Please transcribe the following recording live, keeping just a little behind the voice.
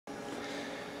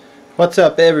What's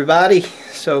up, everybody?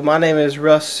 So my name is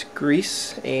Russ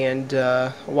Grease, and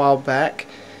a while back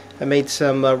I made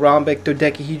some rhombic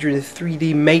dodecahedron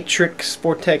 3D matrix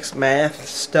Vortex math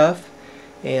stuff,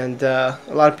 and a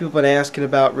lot of people have been asking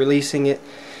about releasing it.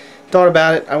 Thought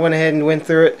about it, I went ahead and went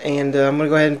through it, and I'm going to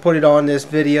go ahead and put it on this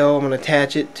video. I'm going to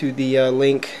attach it to the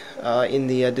link in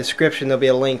the description. There'll be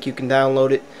a link, you can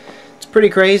download it. It's pretty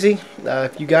crazy.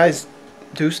 If you guys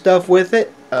do stuff with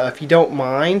it, if you don't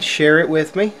mind, share it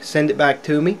with me, send it back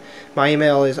to me. My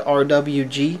email is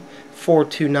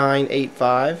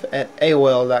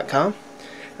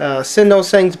rwg42985@aol.com. Send those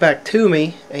things back to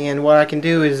me, and what I can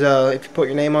do is, if you put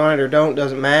your name on it or don't,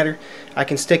 doesn't matter. I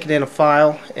can stick it in a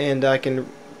file, and I can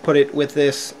put it with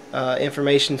this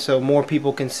information so more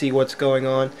people can see what's going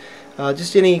on.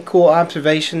 Just any cool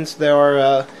observations. There are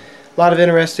a lot of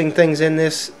interesting things in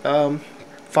this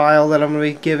file that I'm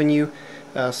going to be giving you.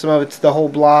 Some of it's the whole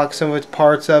block, some of it's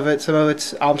parts of it, some of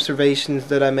it's observations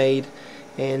that I made.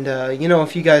 And you know,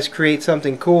 if you guys create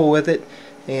something cool with it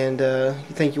and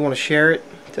you think you want to share it,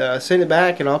 send it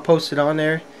back and I'll post it on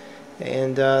there.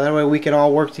 And that way we can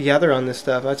all work together on this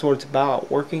stuff. That's what it's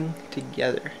about, working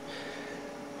together.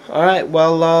 Alright,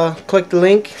 well, click the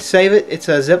link, save it. It's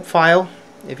a zip file.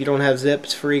 If you don't have zip,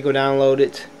 it's free, go download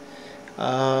it.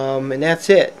 And that's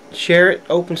it. Share it,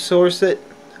 open source it,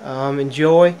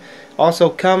 enjoy. Also,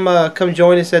 come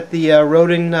join us at the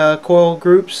rodent coil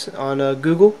groups on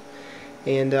Google,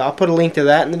 and I'll put a link to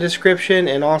that in the description,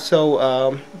 and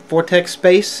also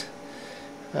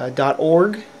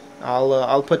vortexspace.org.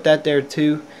 I'll put that there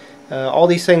too. All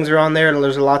these things are on there, and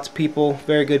there's lots of people,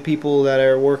 very good people that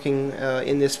are working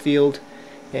in this field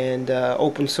and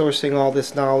open sourcing all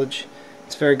this knowledge.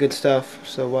 It's very good stuff.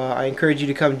 So I encourage you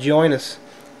to come join us.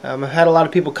 I've had a lot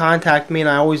of people contact me, and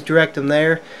I always direct them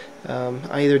there.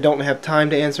 I either don't have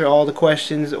time to answer all the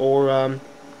questions, or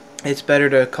it's better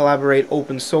to collaborate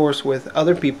open source with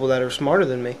other people that are smarter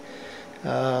than me,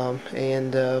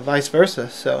 and vice versa.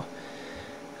 So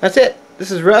that's it. This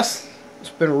is Russ.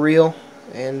 It's been real,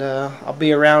 and I'll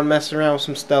be around messing around with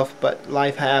some stuff, but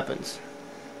life happens.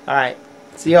 Alright,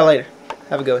 see y'all later.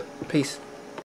 Have a good one. Peace.